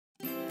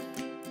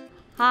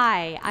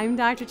Hi, I'm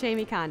Dr.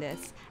 Jamie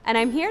Kondis, and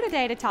I'm here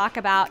today to talk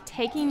about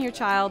taking your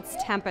child's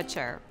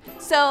temperature.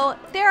 So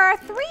there are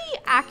three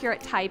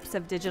accurate types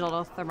of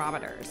digital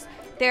thermometers.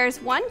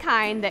 There's one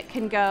kind that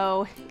can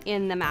go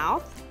in the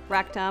mouth,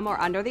 rectum, or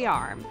under the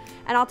arm,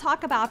 and I'll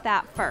talk about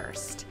that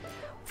first.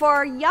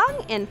 For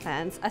young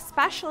infants,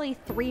 especially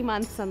 3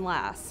 months and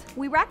less,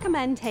 we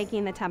recommend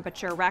taking the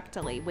temperature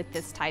rectally with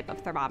this type of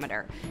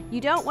thermometer. You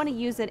don't want to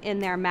use it in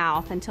their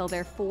mouth until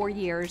they're 4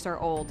 years or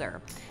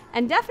older.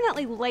 And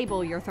definitely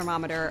label your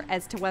thermometer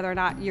as to whether or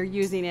not you're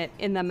using it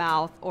in the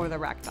mouth or the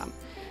rectum.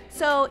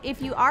 So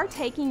if you are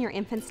taking your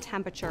infant's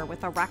temperature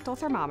with a rectal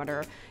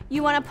thermometer,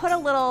 you want to put a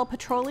little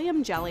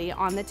petroleum jelly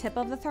on the tip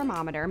of the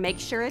thermometer, make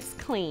sure it's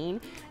clean,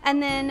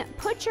 and then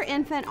put your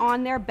infant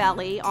on their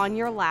belly, on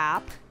your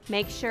lap,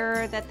 make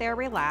sure that they're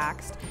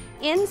relaxed.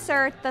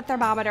 Insert the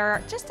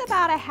thermometer just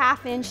about a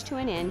 ½ inch to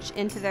an inch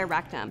into their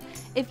rectum.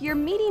 If you're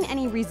meeting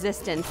any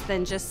resistance,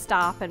 then just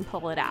stop and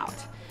pull it out.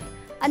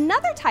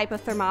 Another type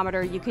of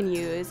thermometer you can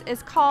use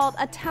is called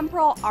a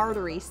temporal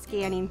artery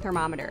scanning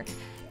thermometer.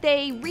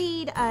 They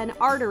read an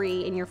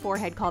artery in your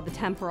forehead called the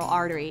temporal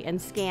artery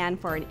and scan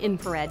for an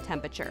infrared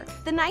temperature.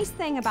 The nice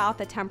thing about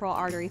the temporal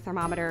artery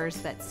thermometers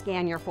that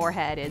scan your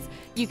forehead is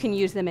you can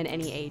use them in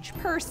any age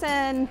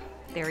person.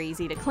 They're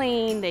easy to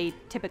clean. They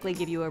typically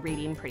give you a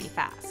reading pretty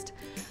fast.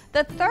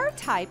 The third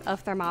type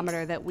of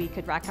thermometer that we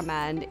could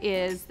recommend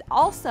is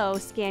also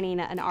scanning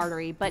an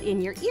artery, but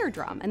in your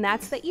eardrum, and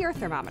that's the ear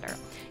thermometer.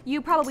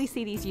 You probably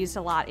see these used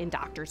a lot in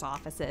doctor's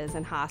offices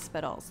and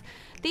hospitals.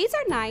 These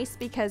are nice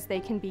because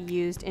they can be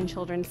used in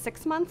children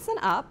 6 months and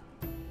up.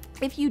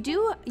 If you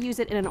do use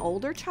it in an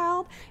older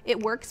child, it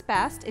works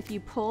best if you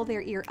pull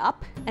their ear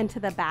up and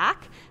to the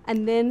back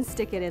and then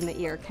stick it in the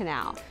ear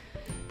canal.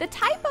 The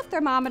type of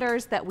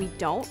thermometers that we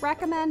don't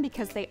recommend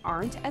because they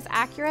aren't as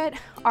accurate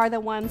are the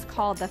ones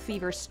called the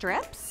fever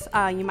strips.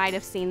 You might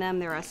have seen them.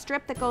 They're a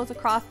strip that goes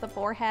across the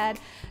forehead.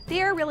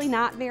 They're really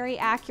not very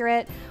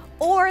accurate.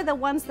 Or the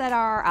ones that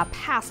are a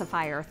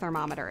pacifier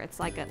thermometer.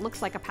 It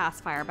looks like a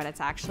pacifier, but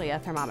it's actually a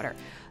thermometer.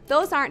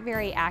 Those aren't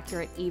very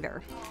accurate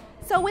either.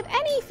 So with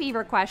any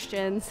fever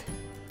questions,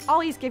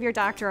 always give your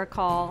doctor a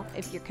call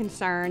if you're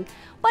concerned,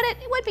 but it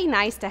would be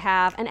nice to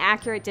have an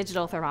accurate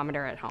digital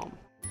thermometer at home.